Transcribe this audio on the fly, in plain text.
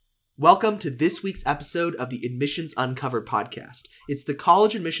Welcome to this week's episode of the Admissions Uncovered podcast. It's the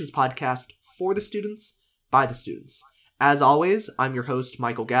college admissions podcast for the students, by the students. As always, I'm your host,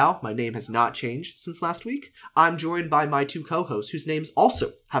 Michael Gao. My name has not changed since last week. I'm joined by my two co-hosts, whose names also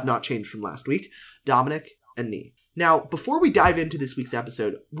have not changed from last week, Dominic and Nee. Now, before we dive into this week's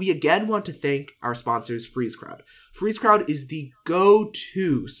episode, we again want to thank our sponsors, FreezeCrowd. FreezeCrowd is the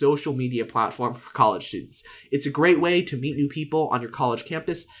go-to social media platform for college students. It's a great way to meet new people on your college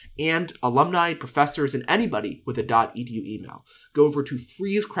campus and alumni, professors, and anybody with a .edu email. Go over to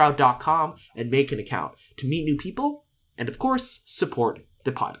freezecrowd.com and make an account to meet new people and, of course, support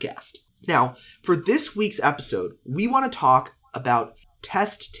the podcast. Now, for this week's episode, we want to talk about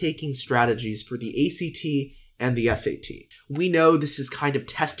test-taking strategies for the ACT and the SAT. We know this is kind of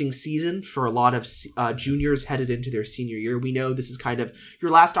testing season for a lot of juniors headed into their senior year. We know this is kind of your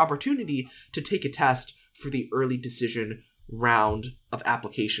last opportunity to take a test for the early decision round of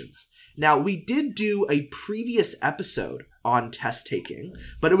applications. Now, we did do a previous episode on test taking,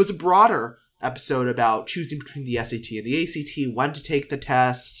 but it was a broader episode about choosing between the SAT and the ACT, when to take the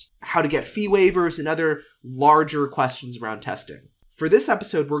test, how to get fee waivers, and other larger questions around testing. For this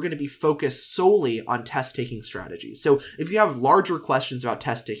episode, we're going to be focused solely on test-taking strategies. So if you have larger questions about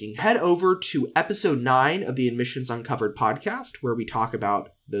test-taking, head over to episode 9 of the Admissions Uncovered podcast, where we talk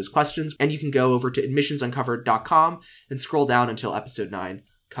about those questions. And you can go over to admissionsuncovered.com and scroll down until episode 9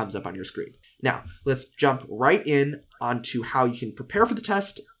 comes up on your screen. Now, let's jump right in onto how you can prepare for the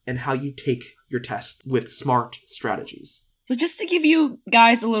test and how you take your test with smart strategies. So just to give you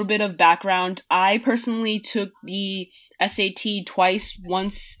guys a little bit of background, I personally took the SAT twice,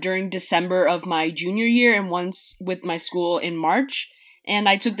 once during December of my junior year and once with my school in March. And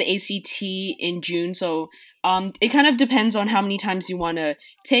I took the ACT in June, so it kind of depends on how many times you want to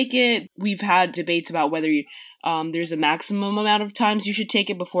take it. We've had debates about whether there's a maximum amount of times you should take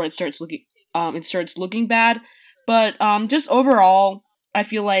it before it starts looking bad. But just overall, I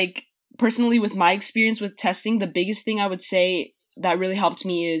feel like personally, with my experience with testing, the biggest thing I would say that really helped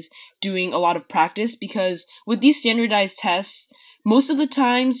me is doing a lot of practice, because with these standardized tests, most of the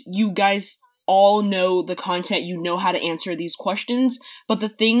times you guys all know the content, you know how to answer these questions, but the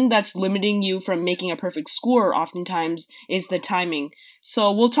thing that's limiting you from making a perfect score oftentimes is the timing.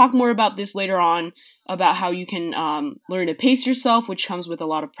 So we'll talk more about this later on, about how you can learn to pace yourself, which comes with a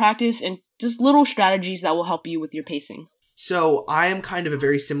lot of practice, and just little strategies that will help you with your pacing. So I am kind of a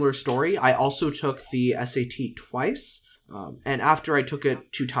very similar story. I also took the SAT twice. And after I took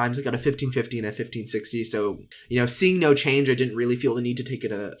it 2 times, I got a 1550 and a 1560. So, seeing no change, I didn't really feel the need to take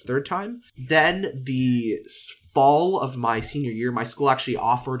it a third time. Then the fall of my senior year, my school actually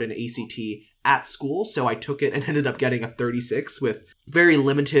offered an ACT at school. So I took it and ended up getting a 36 with very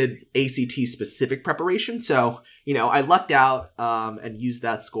limited ACT specific preparation. So, I lucked out and used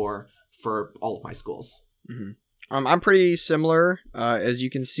that score for all of my schools. Mm-hmm. I'm pretty similar, as you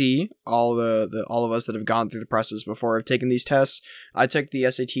can see. All of us that have gone through the process before have taken these tests. I took the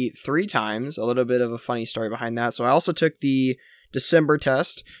SAT 3 times. A little bit of a funny story behind that. So I also took the December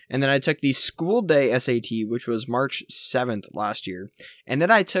test, and then I took the school day SAT, which was March 7th last year, and then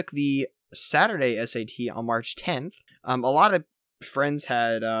I took the Saturday SAT on March 10th. A lot of friends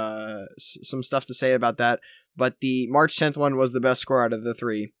had some stuff to say about that, but the March 10th one was the best score out of the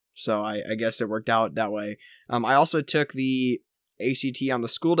 3. So I guess it worked out that way. I also took the ACT on the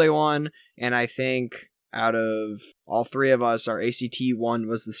school day one, and I think out of all 3 of us, our ACT one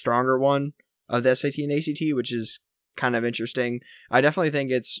was the stronger one of the SAT and ACT, which is kind of interesting. I definitely think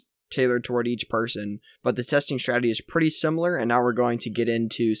it's tailored toward each person, but the testing strategy is pretty similar, and now we're going to get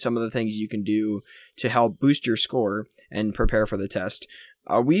into some of the things you can do to help boost your score and prepare for the test.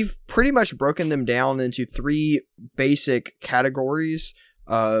 We've pretty much broken them down into 3 basic categories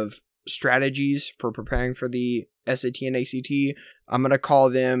of strategies for preparing for the SAT and ACT. I'm going to call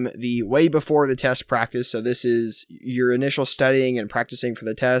them the way before the test practice. So this is your initial studying and practicing for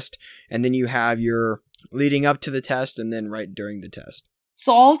the test. And then you have your leading up to the test and then right during the test.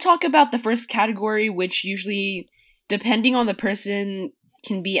 So I'll talk about the first category, which usually, depending on the person,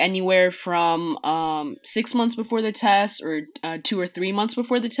 can be anywhere from 6 months before the test or 2 or 3 months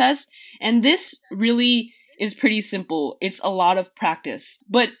before the test. And this really is pretty simple. It's a lot of practice.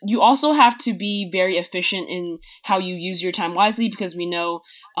 But you also have to be very efficient in how you use your time wisely, because we know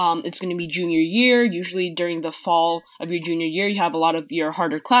it's going to be junior year. Usually during the fall of your junior year, you have a lot of your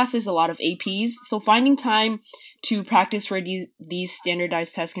harder classes, a lot of APs. So finding time to practice for these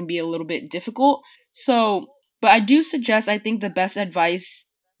standardized tests can be a little bit difficult. But I do suggest, I think the best advice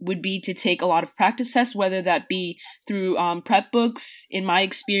would be to take a lot of practice tests, whether that be through prep books. In my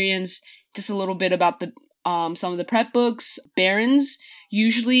experience, just a little bit about some of the prep books. Barron's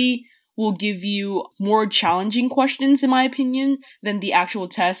usually will give you more challenging questions, in my opinion, than the actual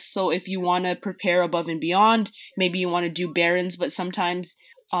test. So if you want to prepare above and beyond, maybe you want to do Barron's, but sometimes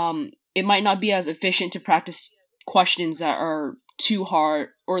it might not be as efficient to practice questions that are too hard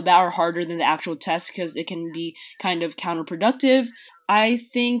or that are harder than the actual test, because it can be kind of counterproductive. I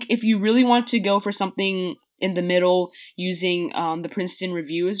think if you really want to go for something in the middle, using the Princeton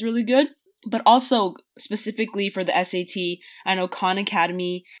Review is really good. But also, specifically for the SAT, I know Khan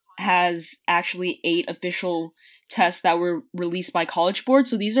Academy has actually 8 official tests that were released by College Board.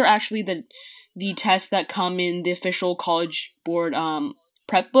 So these are actually the tests that come in the official College Board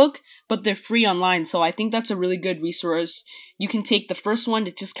prep book, but they're free online. So I think that's a really good resource. You can take the first one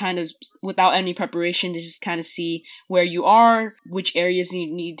to just kind of, without any preparation, to just kind of see where you are, which areas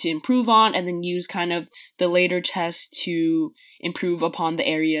you need to improve on, and then use kind of the later tests to improve upon the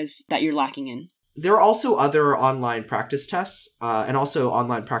areas that you're lacking in. There are also other online practice tests and also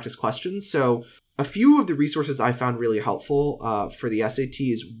online practice questions. So a few of the resources I found really helpful for the SAT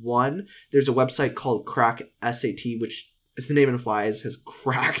is, one, there's a website called Crack SAT, which, as the name implies, has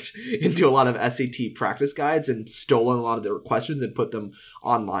cracked into a lot of SAT practice guides and stolen a lot of their questions and put them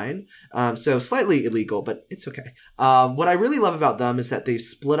online. So slightly illegal, but it's okay. What I really love about them is that they've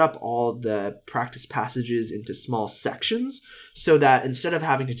split up all the practice passages into small sections, so that instead of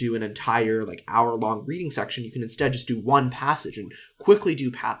having to do an entire hour-long reading section, you can instead just do one passage and quickly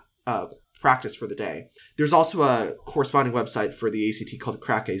do practice for the day. There's also a corresponding website for the ACT called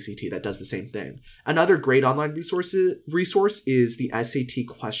Crack ACT that does the same thing. Another great online resource is the SAT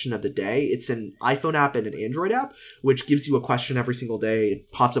question of the day. It's an iPhone app and an Android app, which gives you a question every single day.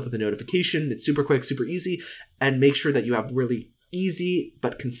 It pops up with a notification. It's super quick, super easy, and make sure that you have really easy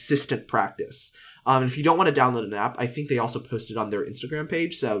but consistent practice. If you don't want to download an app, I think they also posted on their Instagram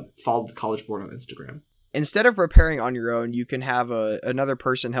page, so follow the College Board on Instagram. Instead of preparing on your own, you can have another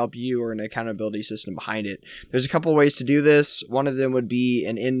person help you, or an accountability system behind it. There's a couple ways to do this. One of them would be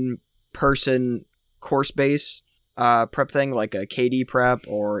an in-person course-based prep thing, like a KD Prep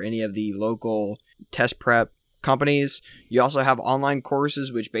or any of the local test prep companies. You also have online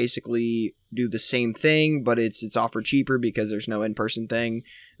courses, which basically do the same thing, but it's offered cheaper because there's no in-person thing.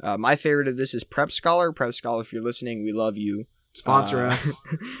 My favorite of this is Prep Scholar. Prep Scholar, if you're listening, we love you. Sponsor us.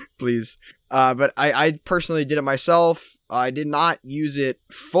 Please. But I personally did it myself. I did not use it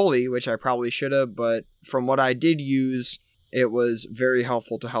fully, which I probably should have, but from what I did use, it was very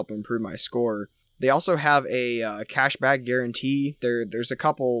helpful to help improve my score. They also have a cashback guarantee. There's a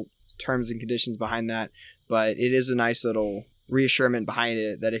couple terms and conditions behind that, but it is a nice little reassurance behind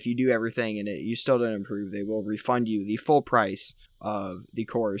it that if you do everything and you still don't improve, they will refund you the full price of the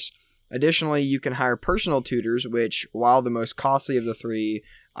course. Additionally, you can hire personal tutors, which, while the most costly of the three,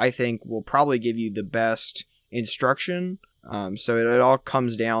 I think will probably give you the best instruction. So it all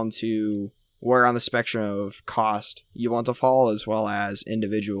comes down to where on the spectrum of cost you want to fall, as well as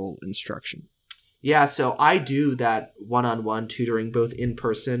individual instruction. Yeah, so I do that one-on-one tutoring both in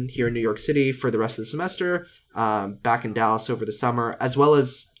person here in New York City for the rest of the semester, back in Dallas over the summer, as well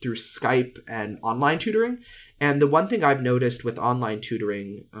as through Skype and online tutoring. And the one thing I've noticed with online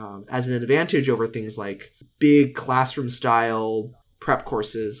tutoring as an advantage over things like big classroom-style prep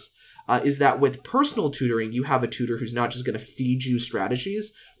courses is that with personal tutoring, you have a tutor who's not just going to feed you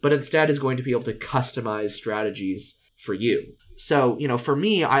strategies, but instead is going to be able to customize strategies for you. So, for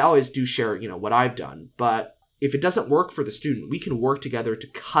me, I always do share, what I've done. But if it doesn't work for the student, we can work together to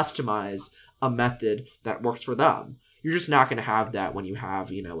customize a method that works for them. You're just not going to have that when you have,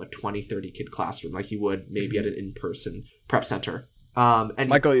 a 20, 30 kid classroom like you would maybe at an in-person prep center. And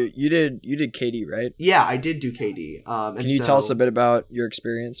Michael, you did KD, right? Yeah, I did do KD. Can you tell us a bit about your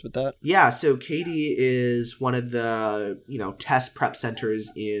experience with that? Yeah, so KD is one of the, test prep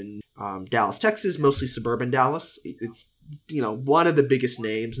centers in Dallas, Texas, mostly suburban Dallas. It's, one of the biggest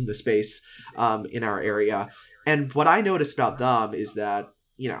names in the space in our area. And what I noticed about them is that,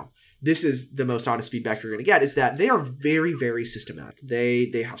 this is the most honest feedback you're going to get, is that they are very, very systematic.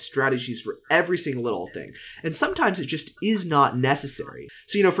 They have strategies for every single little thing. And sometimes it just is not necessary.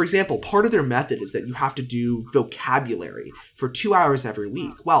 So, for example, part of their method is that you have to do vocabulary for 2 hours every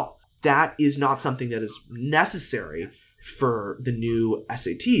week. Well, that is not something that is necessary for the new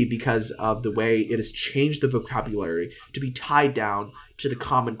SAT because of the way it has changed the vocabulary to be tied down to the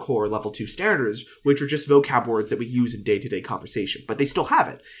Common Core Level 2 standards, which are just vocab words that we use in day-to-day conversation. But they still have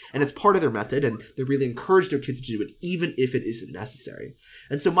it, and it's part of their method, and they really encourage their kids to do it even if it isn't necessary.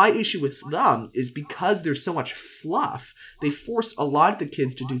 And so my issue with them is because there's so much fluff, they force a lot of the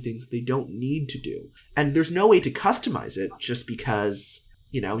kids to do things they don't need to do. And there's no way to customize it just because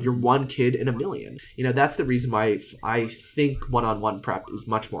you're one kid in a million. That's the reason why I think one-on-one prep is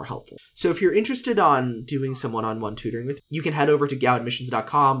much more helpful. So if you're interested on doing some one-on-one tutoring with, you can head over to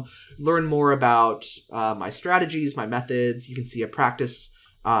GowAdmissions.com, learn more about my strategies, my methods. You can see a practice.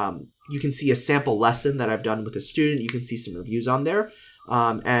 You can see a sample lesson that I've done with a student. You can see some reviews on there.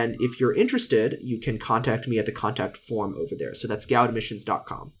 And if you're interested, you can contact me at the contact form over there. So that's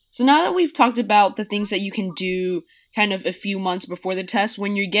GowAdmissions.com. So now that we've talked about the things that you can do kind of a few months before the test,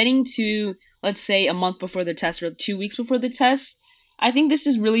 when you're getting to, let's say, a month before the test or 2 weeks before the test, I think this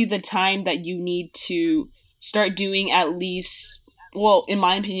is really the time that you need to start doing at least, well, in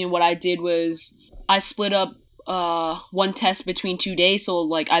my opinion, what I did was I split up one test between 2 days. So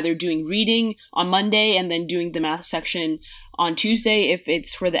like either doing reading on Monday and then doing the math section on Tuesday if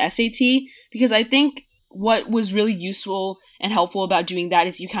it's for the SAT, because I think what was really useful and helpful about doing that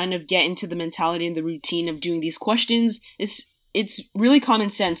is you kind of get into the mentality and the routine of doing these questions. It's really common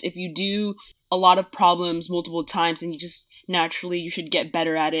sense. If you do a lot of problems multiple times, and you just naturally you should get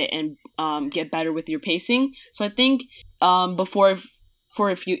better at it and get better with your pacing. So I think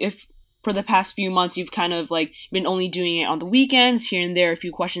if for the past few months you've kind of like been only doing it on the weekends, here and there, a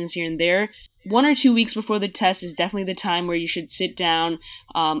few questions here and there, 1 or 2 weeks before the test is definitely the time where you should sit down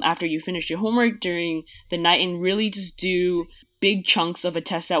after you finish your homework during the night and really just do big chunks of a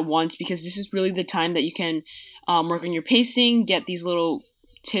test at once, because this is really the time that you can work on your pacing, get these little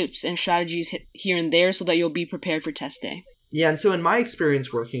tips and strategies here and there so that you'll be prepared for test day. Yeah, and so in my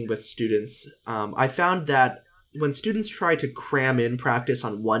experience working with students, I found that when students try to cram in practice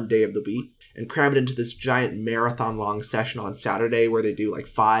on one day of the week and cram it into this giant marathon-long session on Saturday where they do like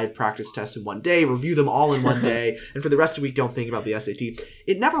 5 practice tests in one day, review them all in one day, and for the rest of the week don't think about the SAT,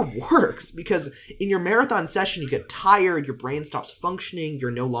 it never works, because in your marathon session you get tired, your brain stops functioning,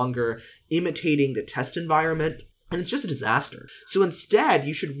 you're no longer imitating the test environment, and it's just a disaster. So instead,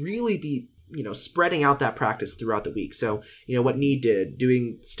 you should really be spreading out that practice throughout the week. So, what Need did,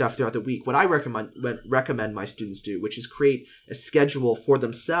 doing stuff throughout the week, what I recommend my students do, which is create a schedule for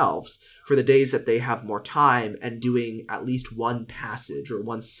themselves for the days that they have more time and doing at least one passage or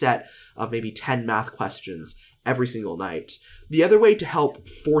one set of maybe 10 math questions every single night. The other way to help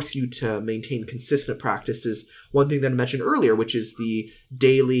force you to maintain consistent practice is one thing that I mentioned earlier, which is the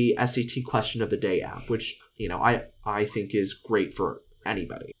daily SAT question of the day app, which, I think is great for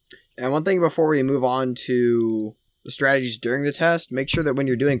anybody. And one thing before we move on to the strategies during the test, make sure that when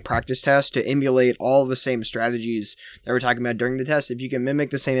you're doing practice tests to emulate all the same strategies that we're talking about during the test. If you can mimic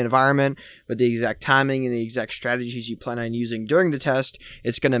the same environment with the exact timing and the exact strategies you plan on using during the test,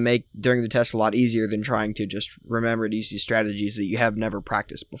 it's going to make during the test a lot easier than trying to just remember these strategies that you have never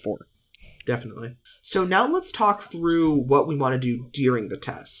practiced before. Definitely. So now let's talk through what we want to do during the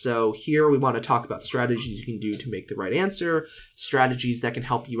test. So here we want to talk about strategies you can do to make the right answer, strategies that can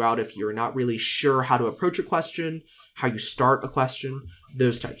help you out if you're not really sure how to approach a question, how you start a question,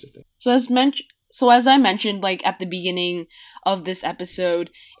 those types of things. So as I mentioned, like at the beginning of this episode,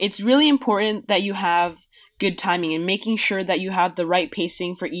 it's really important that you have good timing and making sure that you have the right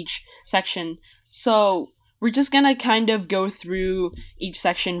pacing for each section. So we're just going to kind of go through each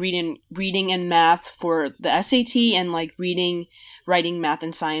section, reading and math for the SAT, and like reading, writing, math,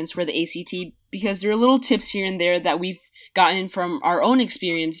 and science for the ACT, because there are little tips here and there that we've gotten from our own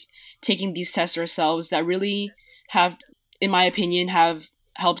experience taking these tests ourselves that really have, in my opinion, have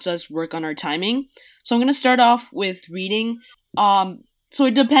helped us work on our timing. So I'm going to start off with reading. So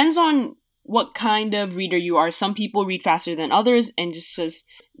it depends on what kind of reader you are. Some people read faster than others and just says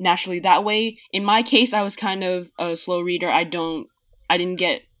naturally that way. In my case, I was kind of a slow reader. I didn't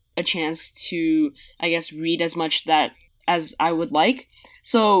get a chance to, I guess, read as much as I would like.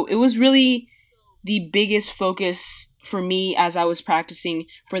 So it was really the biggest focus for me as I was practicing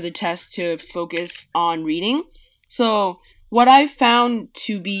for the test to focus on reading. So what I found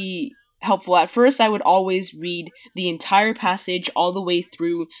to be helpful, at first I would always read the entire passage all the way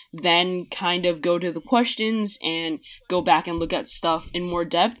through, then kind of go to the questions and go back and look at stuff in more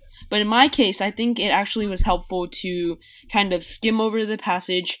depth. But in my case, I think it actually was helpful to kind of skim over the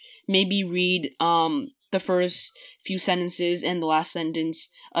passage, maybe read the first few sentences and the last sentence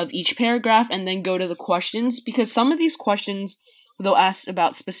of each paragraph, and then go to the questions, because some of these questions, they'll ask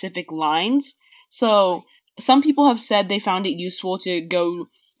about specific lines. So some people have said they found it useful to go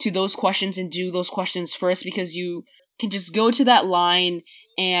to those questions and do those questions first, because you can just go to that line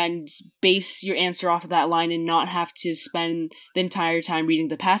and base your answer off of that line and not have to spend the entire time reading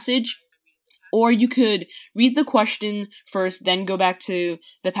the passage. Or you could read the question first, then go back to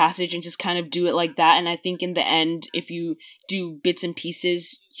the passage and just kind of do it like that. And I think in the end, if you do bits and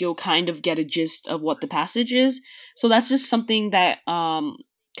pieces, you'll kind of get a gist of what the passage is. So that's just something that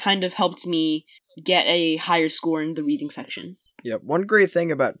kind of helped me get a higher score in the reading section. Yeah, one great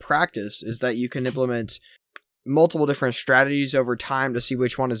thing about practice is that you can implement multiple different strategies over time to see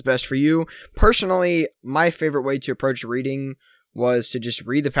which one is best for you. Personally, my favorite way to approach reading was to just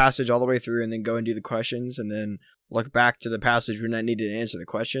read the passage all the way through and then go and do the questions and then look back to the passage when I needed to answer the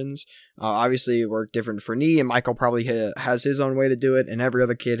questions. Obviously, it worked different for me, and Michael probably has his own way to do it, and every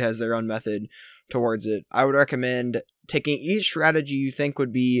other kid has their own method towards it. I would recommend taking each strategy you think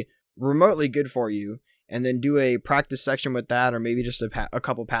would be remotely good for you and then do a practice section with that, or maybe just a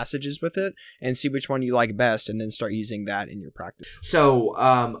couple passages with it, and see which one you like best, and then start using that in your practice. So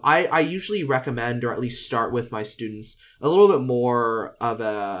I usually recommend, or at least start with my students, a little bit more of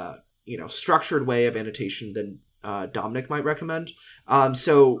a structured way of annotation than Dominic might recommend.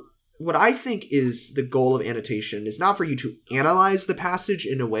 So what I think is the goal of annotation is not for you to analyze the passage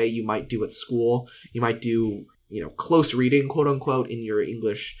in a way you might do at school. You might do close reading, quote unquote, in your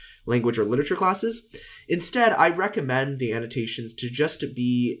English language or literature classes. Instead, I recommend the annotations to just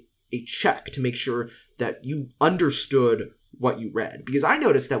be a check to make sure that you understood what you read. Because I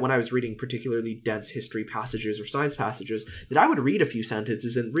noticed that when I was reading particularly dense history passages or science passages, that I would read a few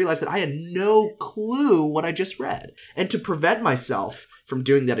sentences and realize that I had no clue what I just read. And to prevent myself from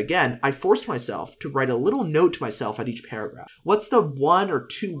doing that again, I forced myself to write a little note to myself at each paragraph. What's the 1 or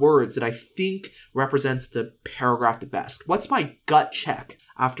 2 words that I think represents the paragraph the best? What's my gut check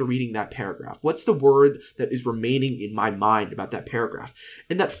after reading that paragraph? What's the word that is remaining in my mind about that paragraph?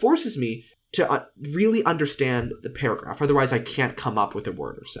 And that forces me to really understand the paragraph. Otherwise, I can't come up with a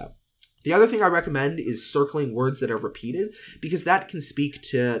word or so. The other thing I recommend is circling words that are repeated, because that can speak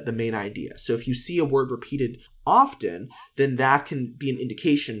to the main idea. So if you see a word repeated often, then that can be an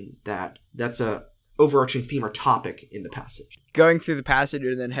indication that that's a overarching theme or topic in the passage. Going through the passage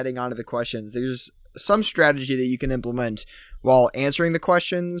and then heading on to the questions, there's some strategy that you can implement while answering the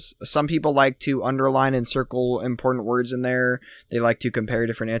questions. Some people like to underline and circle important words in there. They like to compare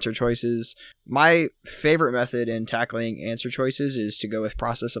different answer choices. My favorite method in tackling answer choices is to go with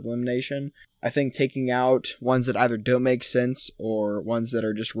process of elimination. I think taking out ones that either don't make sense or ones that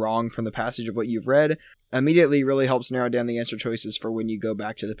are just wrong from the passage of what you've read immediately really helps narrow down the answer choices for when you go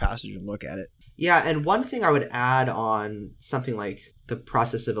back to the passage and look at it. Yeah, and one thing I would add on something like the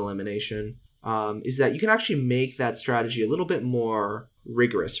process of elimination is that you can actually make that strategy a little bit more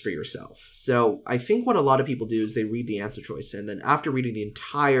rigorous for yourself. So I think what a lot of people do is they read the answer choice, and then after reading the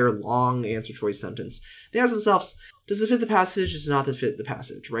entire long answer choice sentence, they ask themselves, does it fit the passage? Does it not fit the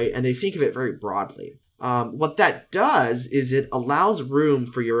passage, right? And they think of it very broadly. What that does is it allows room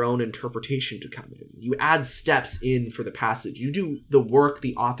for your own interpretation to come in. You add steps in for the passage. You do the work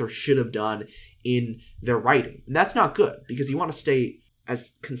the author should have done in their writing. And that's not good, because you want to stay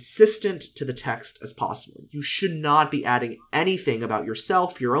as consistent to the text as possible. You should not be adding anything about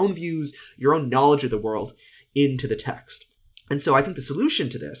yourself, your own views, your own knowledge of the world into the text. And so I think the solution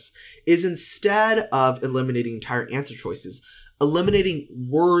to this is, instead of eliminating entire answer choices, eliminating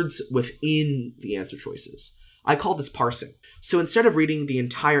words within the answer choices. I call this parsing. So instead of reading the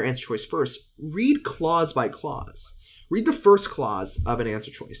entire answer choice first, read clause by clause. Read the first clause of an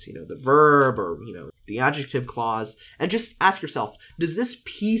answer choice, the verb or, the adjective clause, and just ask yourself, does this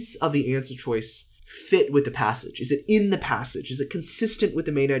piece of the answer choice fit with the passage? Is it in the passage? Is it consistent with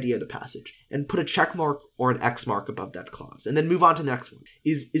the main idea of the passage? And put a check mark or an X mark above that clause, and then move on to the next one.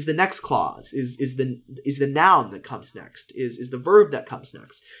 Is the next clause, is the noun that comes next, is the verb that comes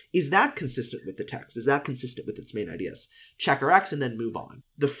next, is that consistent with the text? Is that consistent with its main ideas? Check or X and then move on.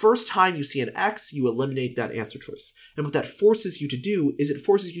 The first time you see an X, you eliminate that answer choice. And what that forces you to do is it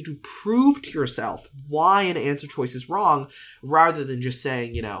forces you to prove to yourself why an answer choice is wrong, rather than just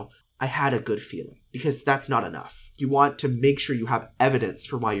saying, I had a good feeling, because that's not enough. You want to make sure you have evidence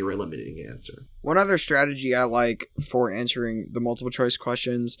for why you're eliminating an answer. One other strategy I like for answering the multiple choice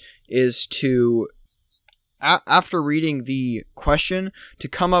questions is to, after reading the question, to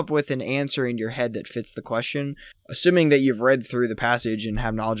come up with an answer in your head that fits the question. Assuming that you've read through the passage and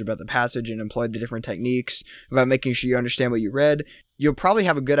have knowledge about the passage and employed the different techniques about making sure you understand what you read, you'll probably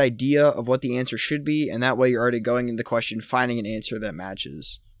have a good idea of what the answer should be, and that way you're already going into the question finding an answer that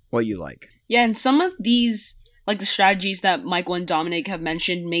matches what you like. Yeah, and some of these, like the strategies that Michael and Dominic have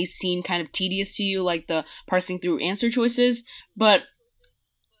mentioned, may seem kind of tedious to you, like the parsing through answer choices, but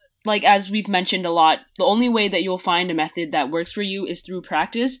like as we've mentioned a lot, the only way that you'll find a method that works for you is through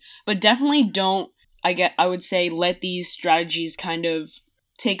practice. But definitely don't, I would say, let these strategies kind of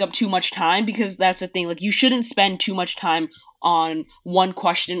take up too much time, because that's the thing. Like, you shouldn't spend too much time on one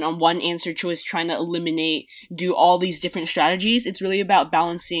question, on one answer choice, trying to do all these different strategies. It's really about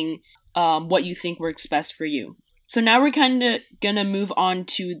balancing what you think works best for you. So now we're kind of gonna move on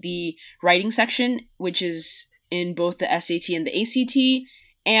to the writing section, which is in both the SAT and the ACT.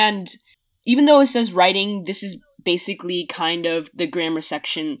 And even though it says writing, this is basically kind of the grammar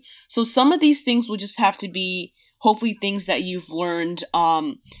section. So some of these things will just have to be hopefully things that you've learned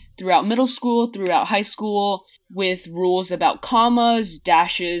throughout middle school, throughout high school, with rules about commas,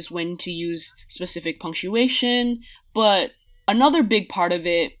 dashes, when to use specific punctuation. But another big part of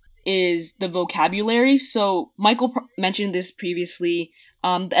it is the vocabulary. So Michael mentioned this previously.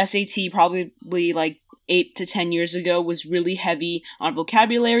 The SAT probably like 8 to 10 years ago was really heavy on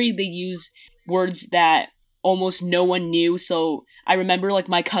vocabulary. They use words that almost no one knew. So I remember like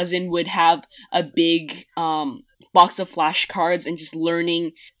my cousin would have a big box of flashcards and just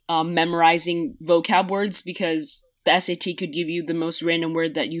learning, memorizing vocab words because the SAT could give you the most random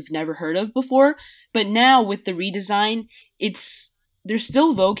word that you've never heard of before. But now with the redesign, there's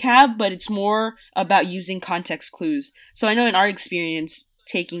still vocab, but it's more about using context clues. So I know in our experience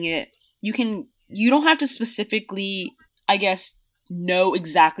taking it, you don't have to specifically, I guess, know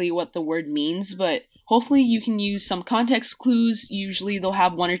exactly what the word means, but hopefully you can use some context clues. Usually they'll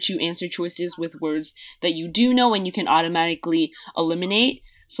have 1 or 2 answer choices with words that you do know and you can automatically eliminate.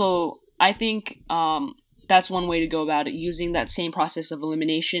 So I think that's one way to go about it, using that same process of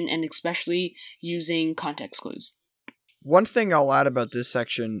elimination and especially using context clues. One thing I'll add about this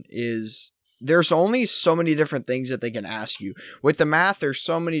section is there's only so many different things that they can ask you. With the math, there's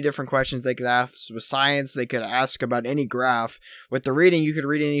so many different questions they could ask. With science, they could ask about any graph. With the reading, you could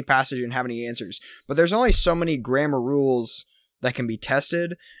read any passage and have any answers. But there's only so many grammar rules that can be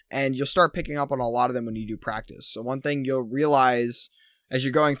tested, and you'll start picking up on a lot of them when you do practice. So one thing you'll realize as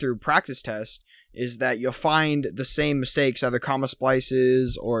you're going through practice tests is that you'll find the same mistakes, either comma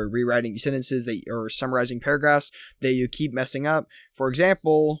splices or rewriting sentences or summarizing paragraphs that you keep messing up. For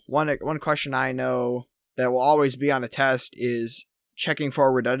example, one question I know that will always be on a test is checking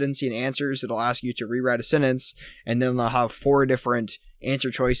for redundancy in answers. It'll ask you to rewrite a sentence, and then they'll have 4 different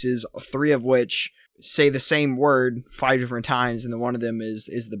answer choices, 3 of which say the same word 5 different times, and then one of them is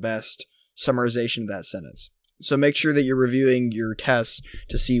the best summarization of that sentence. So make sure that you're reviewing your tests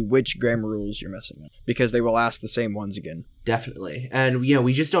to see which grammar rules you're messing up, because they will ask the same ones again. Definitely. And,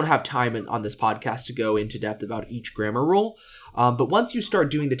 we just don't have time on this podcast to go into depth about each grammar rule. But once you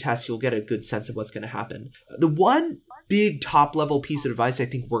start doing the tests, you'll get a good sense of what's going to happen. The one big top-level piece of advice I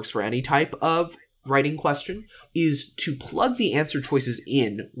think works for any type of writing question is to plug the answer choices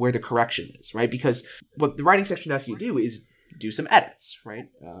in where the correction is, right? Because what the writing section asks you to do is do some edits, right?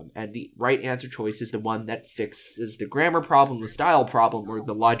 And the right answer choice is the one that fixes the grammar problem, the style problem, or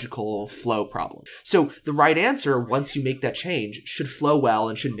the logical flow problem. So the right answer, once you make that change, should flow well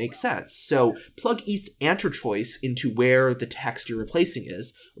and should make sense. So plug each answer choice into where the text you're replacing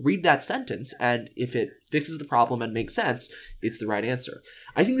is, read that sentence, and if it fixes the problem and makes sense, it's the right answer.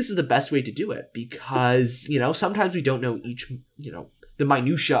 I think this is the best way to do it because, sometimes we don't know each, the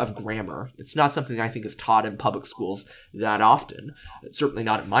minutia of grammar. It's not something I think is taught in public schools that often. It's certainly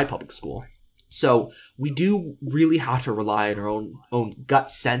not in my public school. So we do really have to rely on our own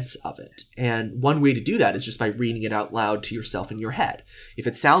gut sense of it. And one way to do that is just by reading it out loud to yourself in your head. If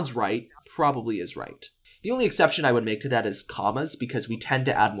it sounds right, probably is right. The only exception I would make to that is commas, because we tend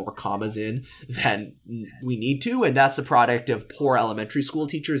to add more commas in than we need to, and that's a product of poor elementary school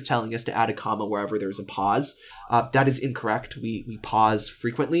teachers telling us to add a comma wherever there's a pause. That is incorrect. We pause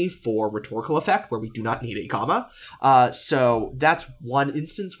frequently for rhetorical effect, where we do not need a comma. So that's one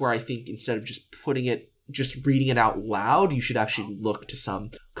instance where I think instead of just reading it out loud, you should actually look to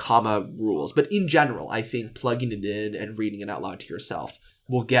some comma rules. But in general, I think plugging it in and reading it out loud to yourself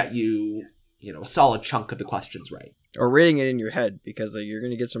will get you a solid chunk of the questions right. Or reading it in your head, because you're going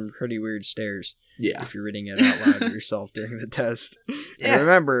to get some pretty weird stares if you're reading it out loud to yourself during the test. And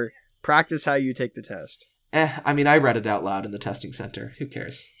remember, practice how you take the test. I read it out loud in the testing center. Who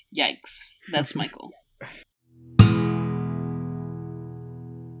cares? Yikes. That's Michael.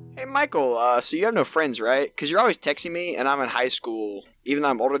 Hey, Michael, so you have no friends, right? Because you're always texting me, and I'm in high school, even though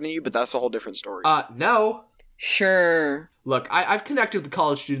I'm older than you, but that's a whole different story. No. Sure. Look, I've connected with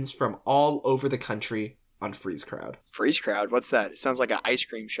college students from all over the country on FreezeCrowd. FreezeCrowd? What's that? It sounds like an ice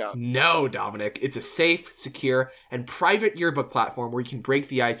cream shop. No, Dominic. It's a safe, secure, and private yearbook platform where you can break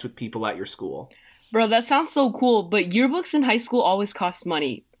the ice with people at your school. Bro, that sounds so cool, but yearbooks in high school always cost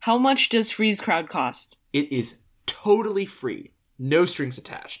money. How much does FreezeCrowd cost? It is totally free. No strings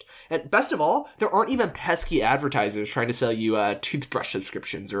attached. And best of all, there aren't even pesky advertisers trying to sell you toothbrush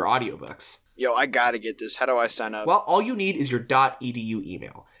subscriptions or audiobooks. Yo, I gotta get this. How do I sign up? Well, all you need is your .edu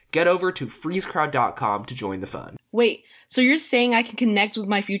email. Get over to freezecrowd.com to join the fun. Wait, so you're saying I can connect with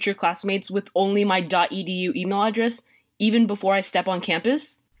my future classmates with only my .edu email address even before I step on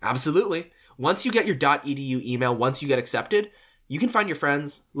campus? Absolutely. Once you get your .edu email, once you get accepted, you can find your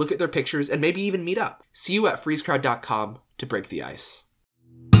friends, look at their pictures, and maybe even meet up. See you at freezecrowd.com to break the ice.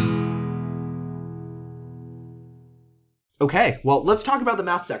 Okay, well, let's talk about the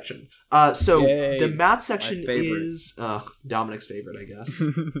math section. Yay, the math section my favorite. is Dominic's favorite, I guess.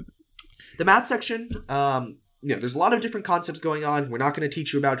 The math section, there's a lot of different concepts going on. We're not going to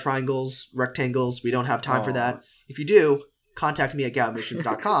teach you about triangles, rectangles. We don't have time for that. If you do, contact me at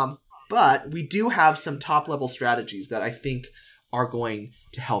galadmissions.com. But we do have some top-level strategies that I think are going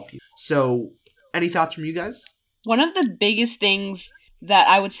to help you. So, any thoughts from you guys? One of the biggest things that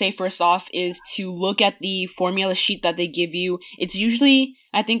I would say first off is to look at the formula sheet that they give you. It's usually,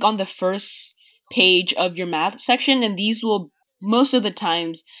 I think, on the first page of your math section, and these will most of the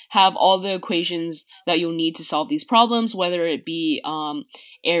times have all the equations that you'll need to solve these problems, whether it be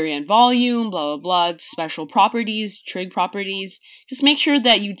area and volume, blah, blah, blah, special properties, trig properties. Just make sure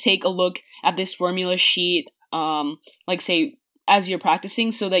that you take a look at this formula sheet, say, as you're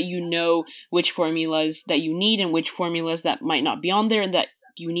practicing, so that you know which formulas that you need and which formulas that might not be on there and that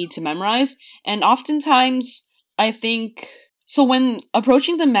you need to memorize. And oftentimes, I think, so when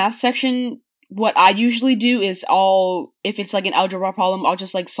approaching the math section, what I usually do is if it's like an algebra problem, I'll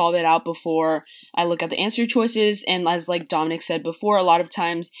just like solve it out before I look at the answer choices. And as like Dominic said before, a lot of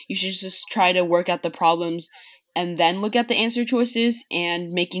times you should just try to work out the problems and then look at the answer choices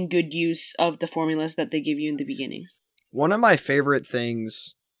and making good use of the formulas that they give you in the beginning. One of my many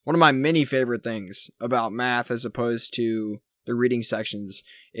favorite things about math as opposed to the reading sections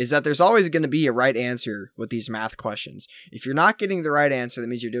is that there's always going to be a right answer with these math questions. If you're not getting the right answer, that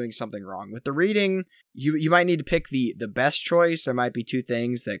means you're doing something wrong. With the reading, you might need to pick the best choice. There might be two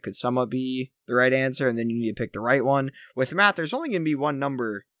things that could somewhat be the right answer, and then you need to pick the right one. With math, there's only going to be one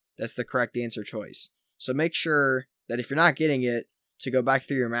number that's the correct answer choice. So make sure that if you're not getting it, to go back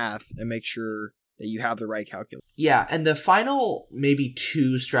through your math and make sure that you have the right calculus. Yeah, and the final maybe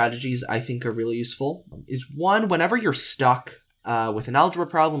two strategies I think are really useful is one, whenever you're stuck with an algebra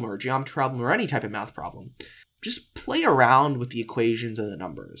problem or a geometry problem or any type of math problem, just play around with the equations and the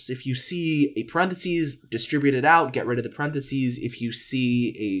numbers. If you see a parentheses, distribute it out, get rid of the parentheses. If you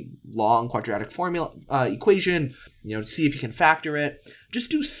see a long quadratic formula equation, see if you can factor it.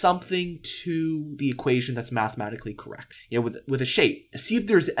 Just do something to the equation that's mathematically correct. With a shape, see if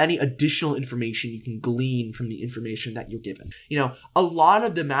there's any additional information you can glean from the information that you're given. A lot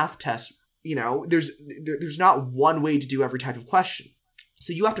of the math tests, there's not one way to do every type of question.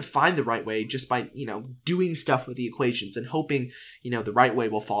 So you have to find the right way just by, doing stuff with the equations and hoping, the right way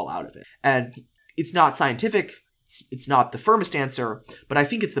will fall out of it. And it's not scientific. It's not the firmest answer, but I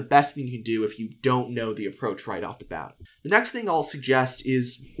think it's the best thing you can do if you don't know the approach right off the bat. The next thing I'll suggest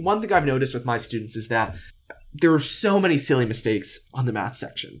is, one thing I've noticed with my students is that there are so many silly mistakes on the math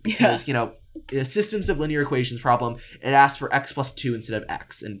section because, in a systems of linear equations problem, it asks for x plus 2 instead of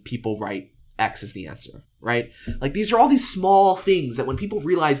x, and people write x is the answer, right? Like, these are all these small things that when people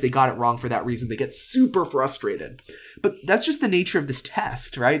realize they got it wrong for that reason, they get super frustrated. But that's just the nature of this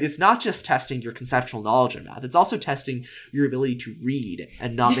test, right? It's not just testing your conceptual knowledge of math. It's also testing your ability to read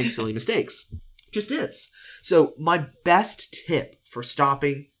and not make silly mistakes. It just is. So my best tip for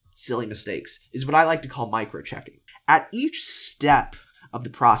stopping silly mistakes is what I like to call micro-checking. At each step of the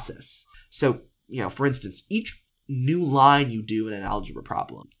process, so, for instance, each new line you do in an algebra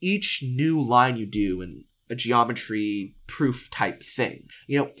problem, each new line you do in a geometry proof type thing,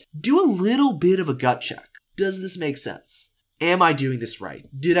 do a little bit of a gut check. Does this make sense? Am I doing this right?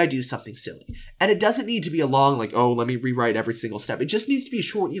 Did I do something silly? And it doesn't need to be a long, let me rewrite every single step. It just needs to be a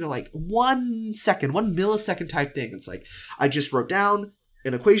short, 1 second, 1 millisecond type thing. It's like, I just wrote down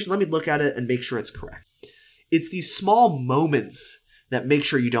an equation. Let me look at it and make sure it's correct. It's these small moments that make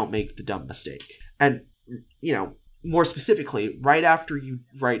sure you don't make the dumb mistake. And, more specifically, right after you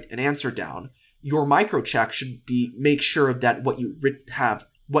write an answer down, your micro check should be make sure that what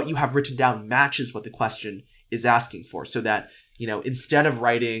you have written down matches what the question is asking for, so that, instead of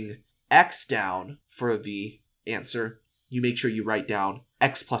writing x down for the answer, you make sure you write down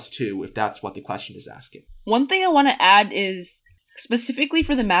x plus 2 if that's what the question is asking. One thing I want to add is, specifically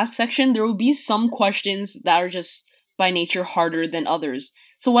for the math section, there will be some questions that are just by nature harder than others.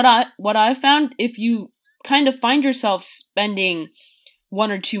 So what I found, if you kind of find yourself spending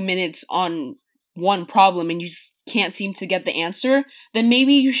 1 or 2 minutes on one problem and you just can't seem to get the answer, then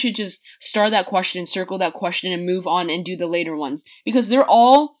maybe you should just star that question, circle that question, and move on and do the later ones, because they're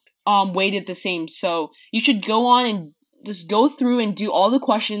all weighted the same. So you should go on and just go through and do all the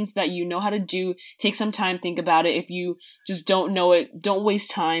questions that you know how to do. Take some time, think about it. If you just don't know it, don't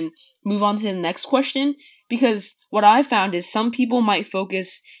waste time. Move on to the next question. Because what I found is some people might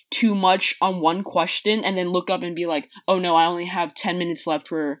focus too much on one question and then look up and be like, oh no, I only have 10 minutes left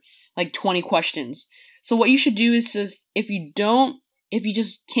for like 20 questions. So what you should do is just, if you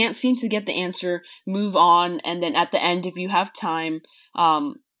just can't seem to get the answer, move on. And then at the end, if you have time,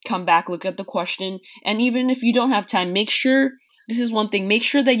 come back, look at the question. And even if you don't have time, make sure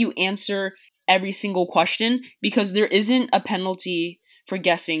that you answer every single question, because there isn't a penalty for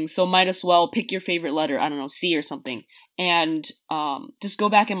guessing. So might as well pick your favorite letter, I don't know, C or something. And just go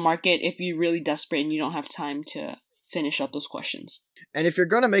back and mark it if you're really desperate and you don't have time to finish up those questions. And if you're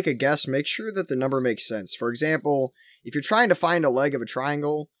going to make a guess, make sure that the number makes sense. For example, if you're trying to find a leg of a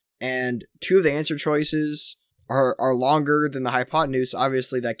triangle and two of the answer choices are longer than the hypotenuse,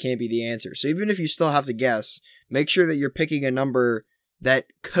 obviously that can't be the answer. So even if you still have to guess, make sure that you're picking a number that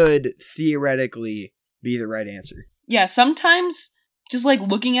could theoretically be the right answer. Yeah, sometimes just like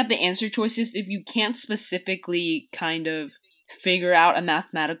looking at the answer choices, if you can't specifically kind of figure out a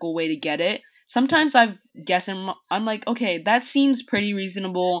mathematical way to get it, sometimes I've guessed and I'm like, okay, that seems pretty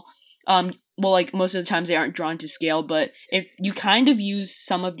reasonable. Well, like most of the times they aren't drawn to scale, but if you kind of use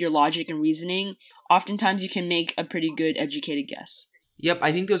some of your logic and reasoning, oftentimes you can make a pretty good educated guess. Yep,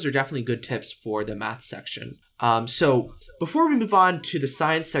 I think those are definitely good tips for the math section. So before we move on to the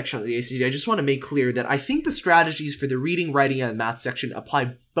science section of the ACT, I just want to make clear that I think the strategies for the reading, writing, and math section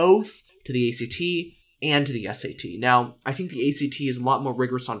apply both to the ACT and to the SAT. Now, I think the ACT is a lot more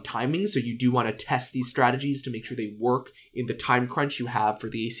rigorous on timing, so you do want to test these strategies to make sure they work in the time crunch you have for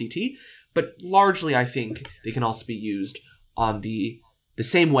the ACT. But largely, I think they can also be used on the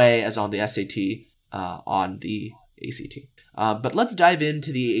same way as on the SAT on the ACT. But let's dive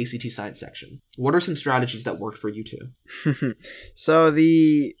into the ACT science section. What are some strategies that worked for you two? So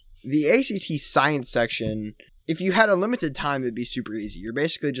the ACT science section, if you had a limited time, it'd be super easy. You're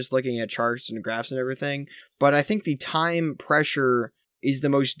basically just looking at charts and graphs and everything. But I think the time pressure is the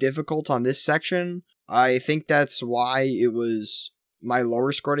most difficult on this section. I think that's why it was my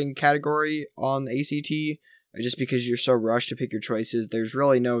lower scoring category on the ACT. Just because you're so rushed to pick your choices, there's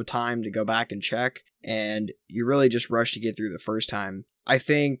really no time to go back and check, and you really just rush to get through the first time. I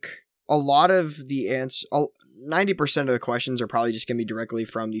think a lot of the 90% of the questions are probably just going to be directly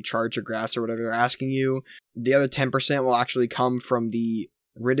from the charts or graphs or whatever they're asking you. The other 10% will actually come from the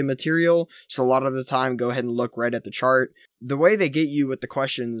written material, so a lot of the time, go ahead and look right at the chart. The way they get you with the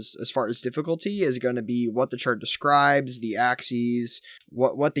questions as far as difficulty is going to be what the chart describes, the axes,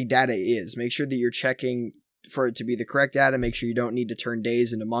 what the data is. Make sure that you're checking for it to be the correct data. Make sure you don't need to turn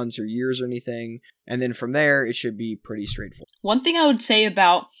days into months or years or anything. And then from there, it should be pretty straightforward. One thing I would say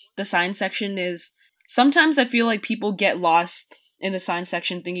about the science section is sometimes I feel like people get lost in the science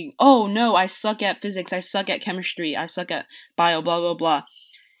section thinking, oh no, I suck at physics, I suck at chemistry, I suck at bio, blah, blah, blah.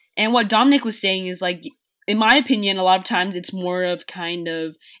 And what Dominic was saying is, like, in my opinion, a lot of times it's more of kind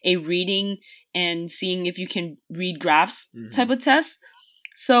of a reading and seeing if you can read graphs type of test.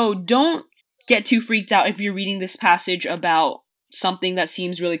 So don't get too freaked out if you're reading this passage about something that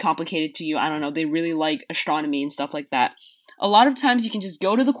seems really complicated to you. I don't know, they really like astronomy and stuff like that. A lot of times you can just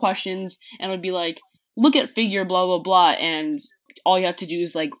go to the questions and it would be like, look at figure blah blah blah, and all you have to do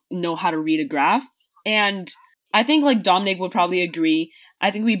is like know how to read a graph. And I think like Dominic would probably agree,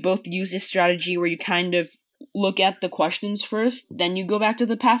 I think we both use this strategy where you kind of look at the questions first, then you go back to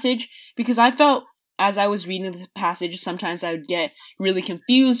the passage, because I felt as I was reading the passage, sometimes I would get really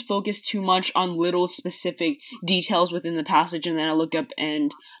confused, focus too much on little specific details within the passage, and then I look up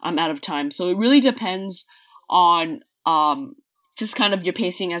and I'm out of time. So it really depends on just kind of your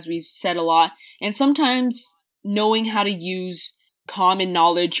pacing, as we've said a lot. And sometimes knowing how to use common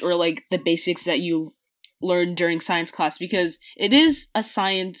knowledge or like the basics that you learned during science class, because it is a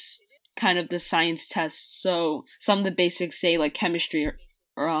science, kind of the science test. So some of the basics, say like chemistry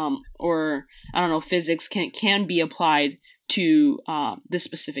or I don't know, physics can be applied to this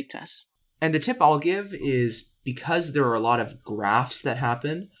specific test. And the tip I'll give is, because there are a lot of graphs that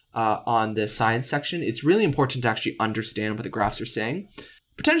happen on the science section, it's really important to actually understand what the graphs are saying,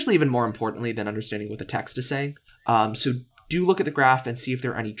 potentially even more importantly than understanding what the text is saying. So do look at the graph and see if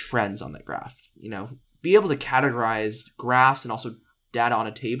there are any trends on that graph. You know, be able to categorize graphs and also data on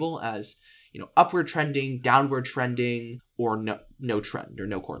a table as, you know, upward trending, downward trending, or no trend or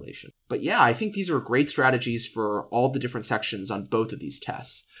no correlation. But yeah, I think these are great strategies for all the different sections on both of these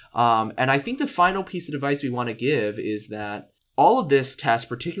tests. And I think the final piece of advice we want to give is that all of this test,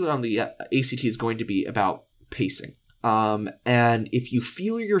 particularly on the ACT, is going to be about pacing. And if you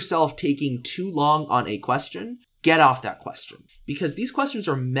feel yourself taking too long on a question, get off that question, because these questions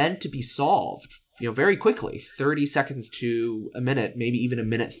are meant to be solved, very quickly, 30 seconds to a minute, maybe even a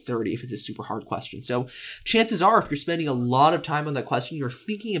minute 30 if it's a super hard question. So chances are, if you're spending a lot of time on that question, you're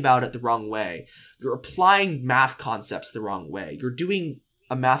thinking about it the wrong way. You're applying math concepts the wrong way. You're doing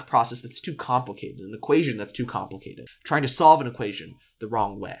a math process that's too complicated, an equation that's too complicated, trying to solve an equation the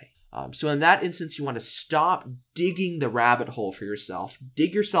wrong way. So in that instance, you want to stop digging the rabbit hole for yourself,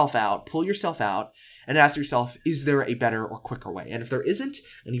 dig yourself out, pull yourself out, and ask yourself, is there a better or quicker way? And if there isn't,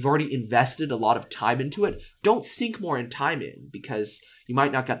 and you've already invested a lot of time into it, don't sink more in time in, because you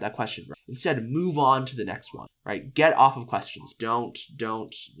might not get that question right. Instead, move on to the next one, right? Get off of questions. Don't,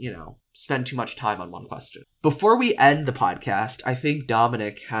 spend too much time on one question. Before we end the podcast, I think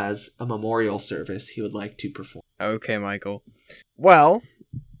Dominic has a memorial service he would like to perform. Okay, Michael. Well,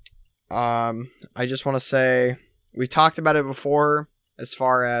 I just want to say, we talked about it before as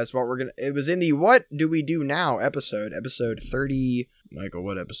far as it was in the What Do We Do Now episode 30. Michael,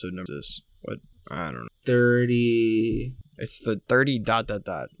 what episode number is this? I don't know. 30. It's the 30 ...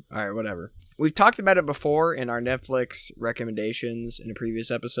 Alright, whatever. We've talked about it before in our Netflix recommendations in a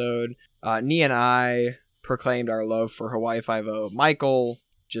previous episode. Nee and I proclaimed our love for Hawaii Five-0. Michael,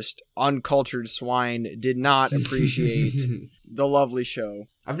 just uncultured swine, did not appreciate the lovely show.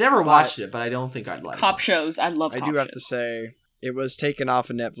 I've never watched it, but I don't think I'd like cop shows. I love cop shows. I do have to say, it was taken off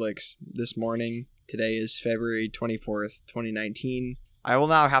of Netflix this morning. Today is February 24th, 2019. I will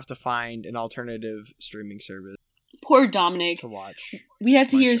now have to find an alternative streaming service. Poor Dominic. To watch. We had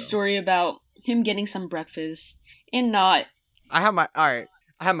to hear a story about him getting some breakfast and not. I have my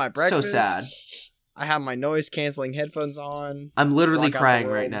breakfast. So sad. I have my noise-canceling headphones on. I'm literally crying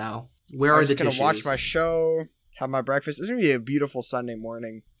right now. Where are the tissues? I'm just going to watch my show, have my breakfast. It's going to be a beautiful Sunday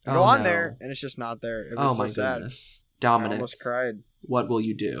morning. I go on there, and it's just not there. It was so sad. Goodness. Dominic. I almost cried. What will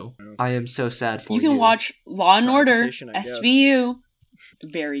you do? I am so sad for you. You can watch Law and Order, SVU.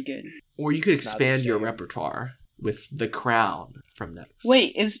 Very good. Or you could expand your repertoire with The Crown from Netflix.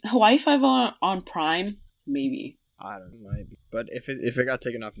 Wait, is Hawaii Five-0 on Prime? Maybe. I don't know, maybe. But if it got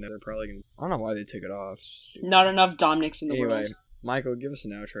taken off, they're probably gonna. I don't know why they took it off. Not enough Dominics in the world. Anyway, Michael, give us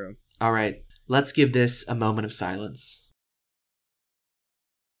an outro. All right, let's give this a moment of silence.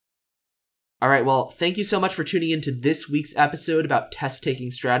 All right, well, thank you so much for tuning into this week's episode about test-taking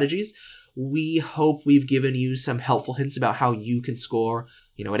strategies. We hope we've given you some helpful hints about how you can score,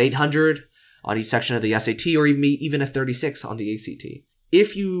 at 800 on each section of the SAT, or even a 36 on the ACT.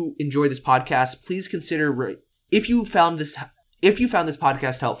 If you enjoyed this podcast, please consider. If you found this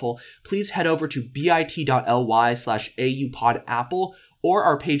podcast helpful, please head over to bit.ly/AUPodApple or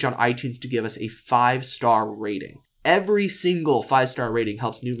our page on iTunes to give us a 5-star rating. Every single 5-star rating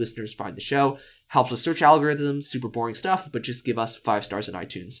helps new listeners find the show, helps with search algorithms, super boring stuff, but just give us 5 stars on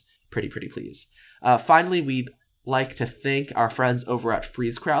iTunes. Pretty please. Finally, we'd like to thank our friends over at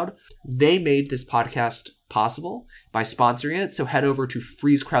Freeze Crowd. They made this podcast possible by sponsoring it, so head over to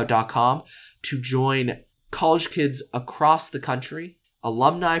freezecrowd.com to join college kids across the country,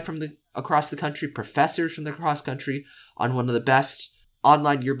 alumni from across the country, professors from across country on one of the best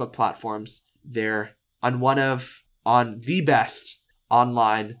online yearbook platforms. They're on the best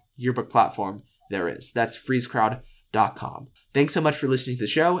online yearbook platform there is. That's freezecrowd.com. Thanks so much for listening to the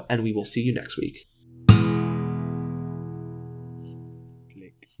show, and we will see you next week.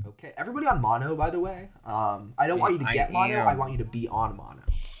 Okay, everybody on mono, by the way. I don't want you to get mono. I want you to be on mono.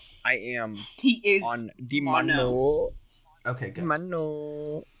 I am. He is on the mono. Okay, good.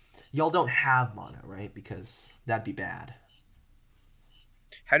 Mono. Y'all don't have mono, right? Because that'd be bad.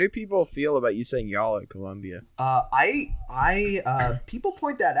 How do people feel about you saying y'all at Columbia? People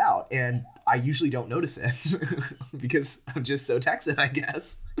point that out, and I usually don't notice it because I'm just so Texan, I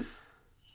guess.